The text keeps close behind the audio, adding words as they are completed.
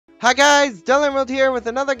Hi guys, Dylan here with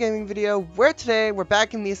another gaming video, where today we're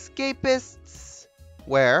back in the Escapists,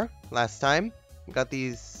 where, last time, we got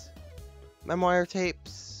these memoir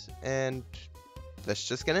tapes, and let's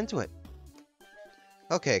just get into it.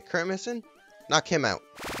 Okay, current mission, knock him out.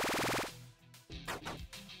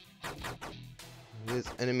 This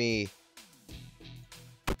enemy.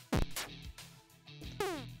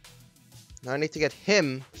 Now I need to get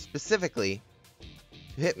him, specifically,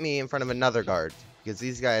 to hit me in front of another guard. Because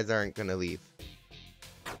these guys aren't gonna leave.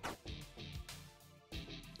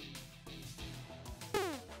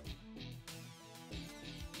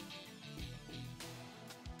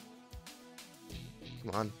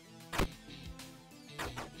 Come on.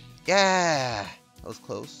 Yeah! That was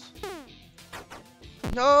close.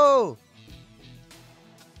 No!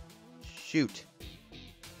 Shoot.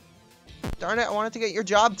 Darn it, I wanted to get your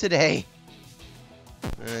job today.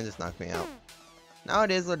 And just knocked me out. Now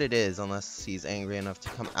it is what it is, unless he's angry enough to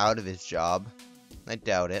come out of his job. I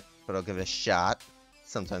doubt it, but I'll give it a shot.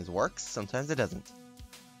 Sometimes works, sometimes it doesn't.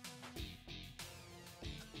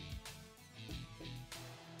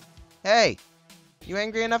 Hey! You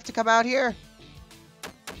angry enough to come out here?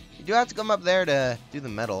 You do have to come up there to do the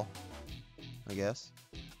metal, I guess.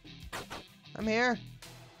 I'm here.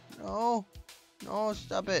 No. No,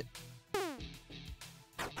 stop it.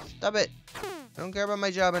 Stop it. I don't care about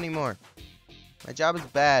my job anymore. My job is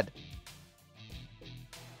bad.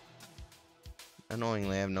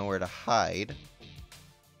 Annoyingly, I have nowhere to hide.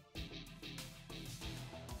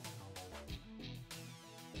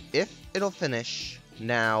 If it'll finish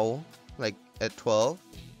now, like at 12,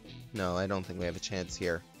 no, I don't think we have a chance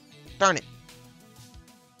here. Darn it!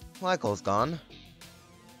 Well, that goal's gone.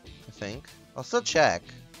 I think. I'll still check.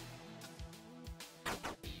 Can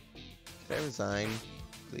I resign,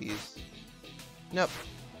 please? Nope.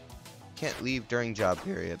 Can't leave during job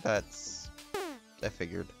period. That's... I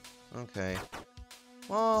figured. Okay.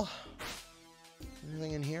 Well...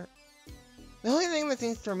 anything in here? The only thing that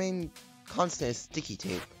seems to remain constant is sticky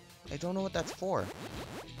tape. I don't know what that's for.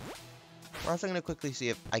 We're also going to quickly see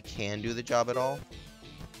if I can do the job at all.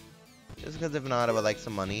 Just because if not, I would like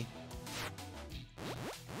some money.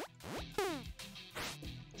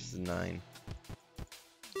 This is 9.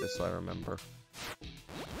 Just so I remember.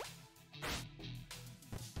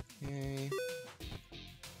 Okay.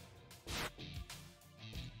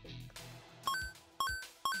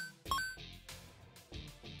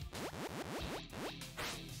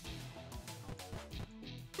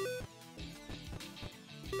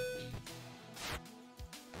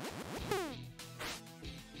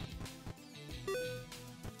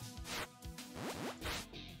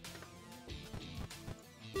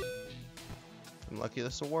 I'm lucky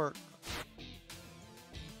this will work.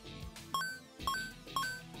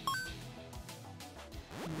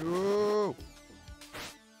 No.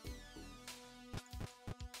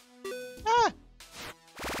 Ah.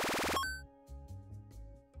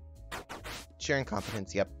 Sheer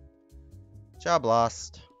incompetence, yep. Job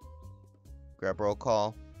lost. Grab roll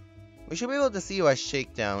call. We should be able to see you as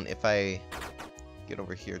shakedown if I get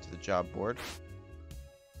over here to the job board.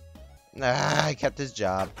 Ah, I kept his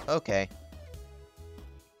job. Okay.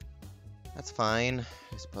 That's fine,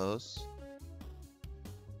 I suppose.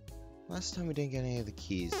 Last time we didn't get any of the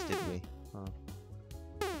keys, did we? Oh.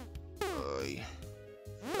 Oy.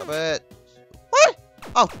 Stop it! What?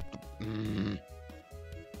 Oh!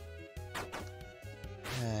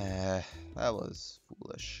 That was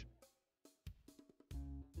foolish.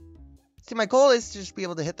 See, my goal is to just be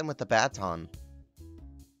able to hit them with the baton.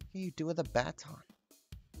 What do you do with a baton?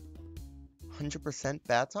 100%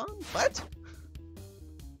 baton? What?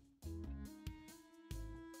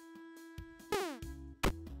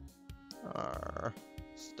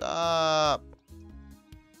 Stop.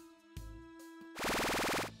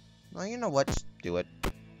 Well, you know what? Just do it.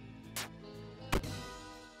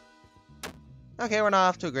 Okay, we're not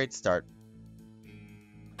off to a great start.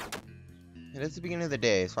 It is the beginning of the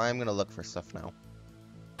day, so I'm gonna look for stuff now.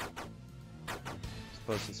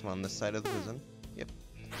 Suppose it's on this side of the prison. Yep.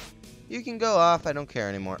 You can go off. I don't care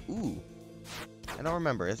anymore. Ooh. I don't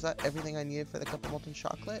remember. Is that everything I needed for the cup of molten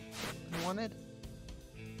chocolate I wanted?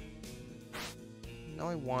 No,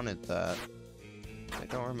 I wanted that. I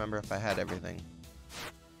don't remember if I had everything.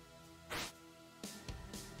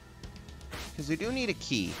 Because we do need a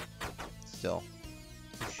key. Still.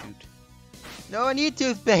 Oh, shoot. No, I need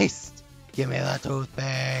toothpaste! Give me the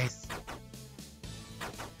toothpaste!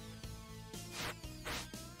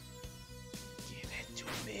 Give it to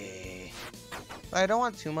me. But I don't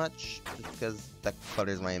want too much, just because that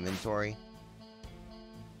clutters my inventory.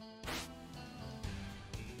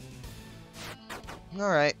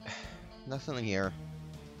 Alright. Nothing here.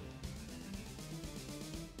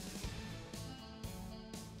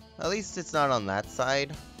 At least it's not on that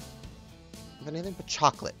side of anything but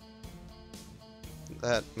chocolate.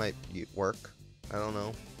 That might work. I don't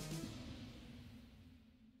know.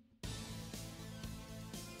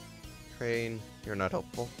 Crane, you're not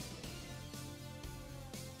hopeful.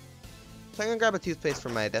 So I'm gonna grab a toothpaste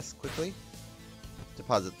from my desk quickly.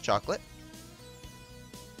 Deposit the chocolate.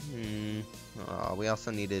 Oh, we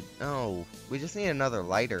also needed... Oh, we just need another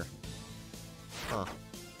lighter. Huh.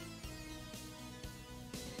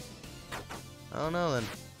 I don't know then.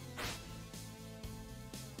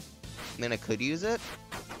 I mean, I could use it,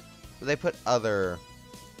 but they put other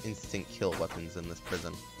instant kill weapons in this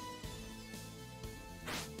prison.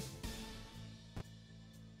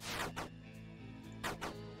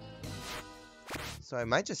 So I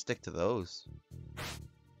might just stick to those.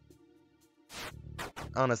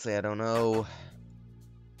 Honestly, I don't know.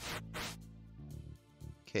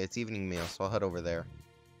 Okay, it's evening meal, so I'll head over there.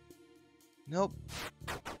 Nope.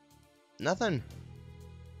 Nothing.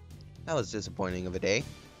 That was disappointing of a day.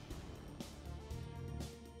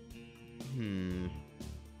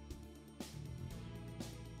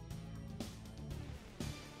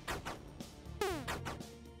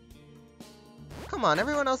 Come on,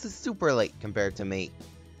 everyone else is super late compared to me.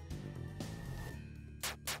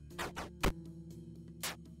 At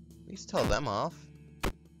least tell them off.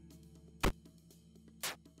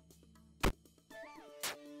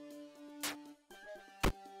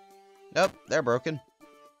 Nope, they're broken.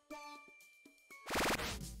 I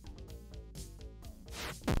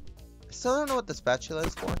still don't know what the spatula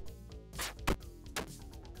is for.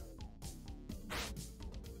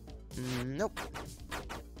 Nope.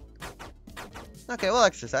 Okay, we'll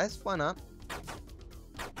exercise. Why not?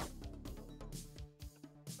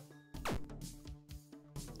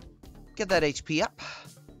 Get that HP up.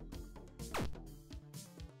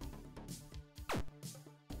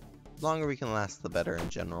 The longer we can last, the better in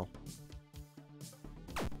general.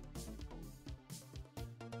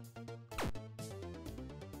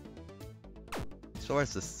 So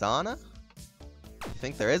where's the sauna? You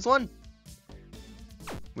think there is one?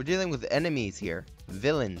 We're dealing with enemies here.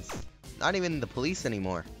 Villains. Not even the police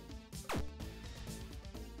anymore.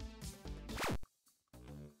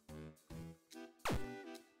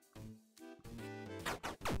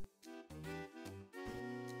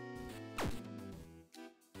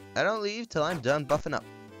 I don't leave till I'm done buffing up.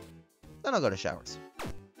 Then I'll go to showers.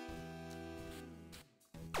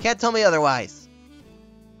 Can't tell me otherwise.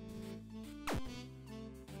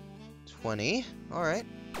 20. Alright.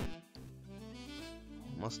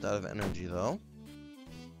 Almost out of energy though.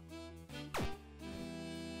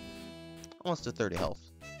 Almost to 30 health.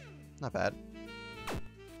 Not bad.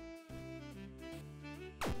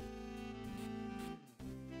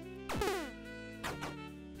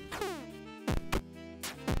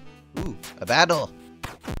 Ooh, a battle!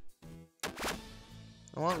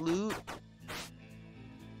 I want loot.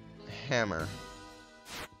 Hammer.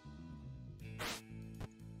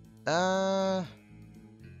 I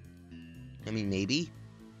mean, maybe.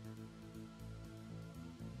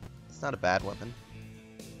 It's not a bad weapon.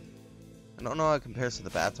 I don't know how it compares to the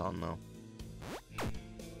baton, though.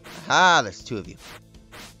 Aha! There's two of you.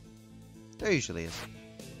 There usually is.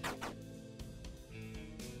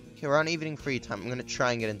 Okay, we're on evening free time. I'm gonna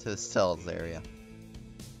try and get into the cells area.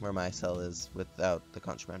 Where my cell is without the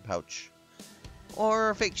contraband pouch. Or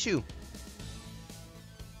a fake shoe.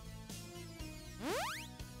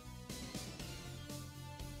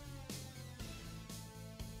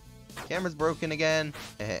 Camera's broken again.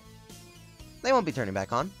 They won't be turning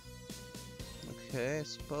back on. Okay, I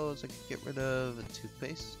suppose I could get rid of the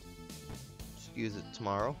toothpaste. Just use it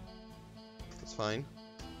tomorrow. That's fine.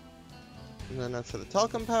 And then that's for the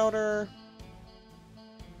talcum powder.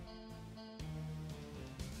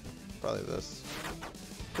 Probably this.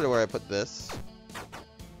 Put it where I put this.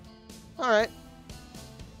 Alright.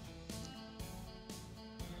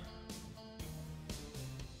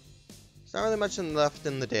 There's not really much left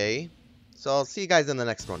in the day. So I'll see you guys in the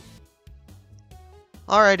next one.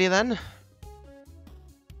 Alrighty then.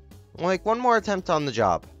 I'll make one more attempt on the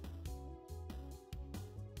job.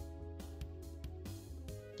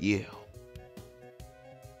 You.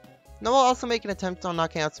 Now we'll also make an attempt on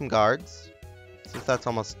knocking out some guards, since that's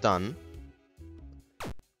almost done.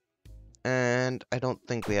 And I don't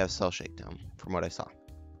think we have cell shakedown, from what I saw.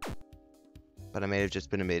 But I may have just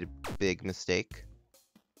been made a big mistake.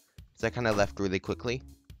 So I kind of left really quickly.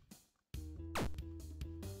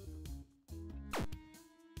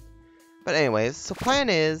 But anyways, so plan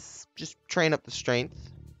is just train up the strength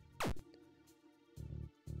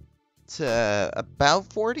to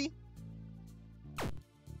about 40.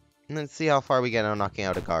 And then see how far we get on knocking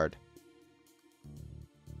out a guard.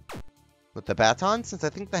 with the baton, since I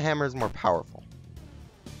think the hammer is more powerful.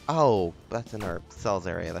 Oh, that's in our cells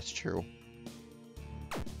area. That's true.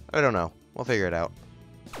 I don't know. We'll figure it out.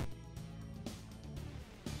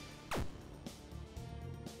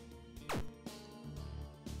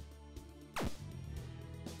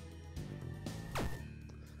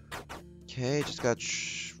 Okay, just got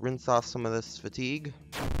rinse off some of this fatigue.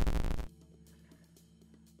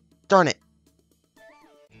 Darn it!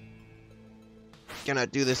 Gonna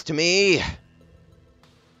do this to me!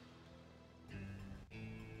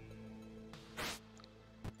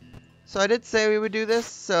 So I did say we would do this,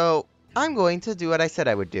 so I'm going to do what I said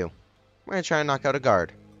I would do. We're gonna try and knock out a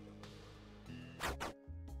guard.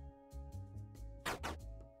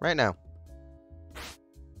 Right now.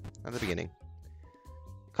 At the beginning.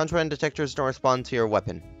 Contraband detectors don't respond to your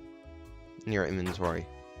weapon in your inventory.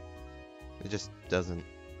 It just doesn't.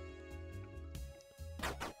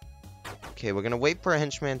 Okay, we're gonna wait for a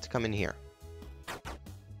henchman to come in here.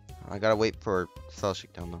 I gotta wait for cell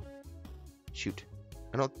shakedown though. Shoot.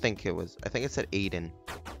 I don't think it was. I think it said Aiden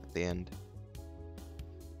at the end.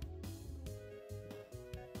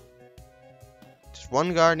 Just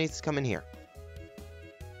one guard needs to come in here.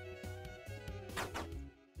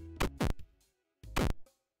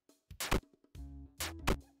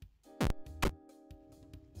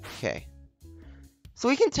 Okay. So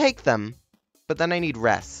we can take them, but then I need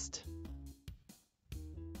rest.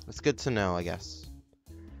 That's good to know, I guess.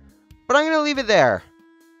 But I'm gonna leave it there.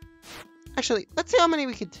 Actually, let's see how many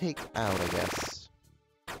we could take out, I guess.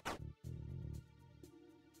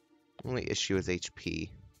 Only issue is HP.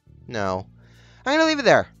 No. I'm gonna leave it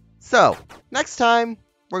there. So, next time,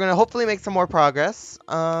 we're gonna hopefully make some more progress.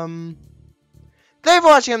 Thank you for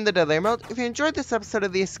watching. I'm the Deadly Emerald. If you enjoyed this episode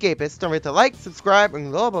of The Escapists, don't forget to like, subscribe, and the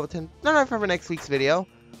little bell button. Don't forget for next week's video.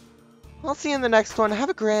 I'll see you in the next one. Have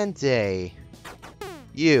a grand day.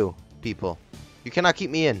 You, people. You cannot keep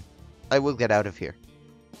me in. I will get out of here.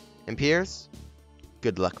 And Piers,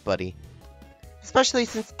 good luck, buddy. Especially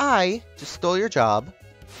since I just stole your job,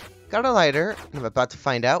 got a lighter, and I'm about to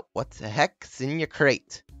find out what the heck's in your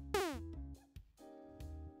crate.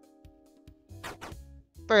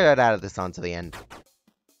 Figure that out of this on to the end.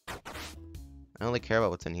 I only care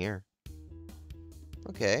about what's in here.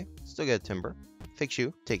 Okay, still get a timber. Fake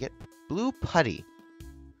shoe, take it. Blue putty.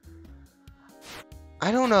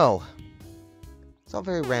 I don't know. It's all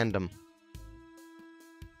very random.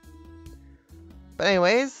 But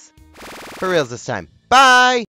anyways, for reals this time. Bye!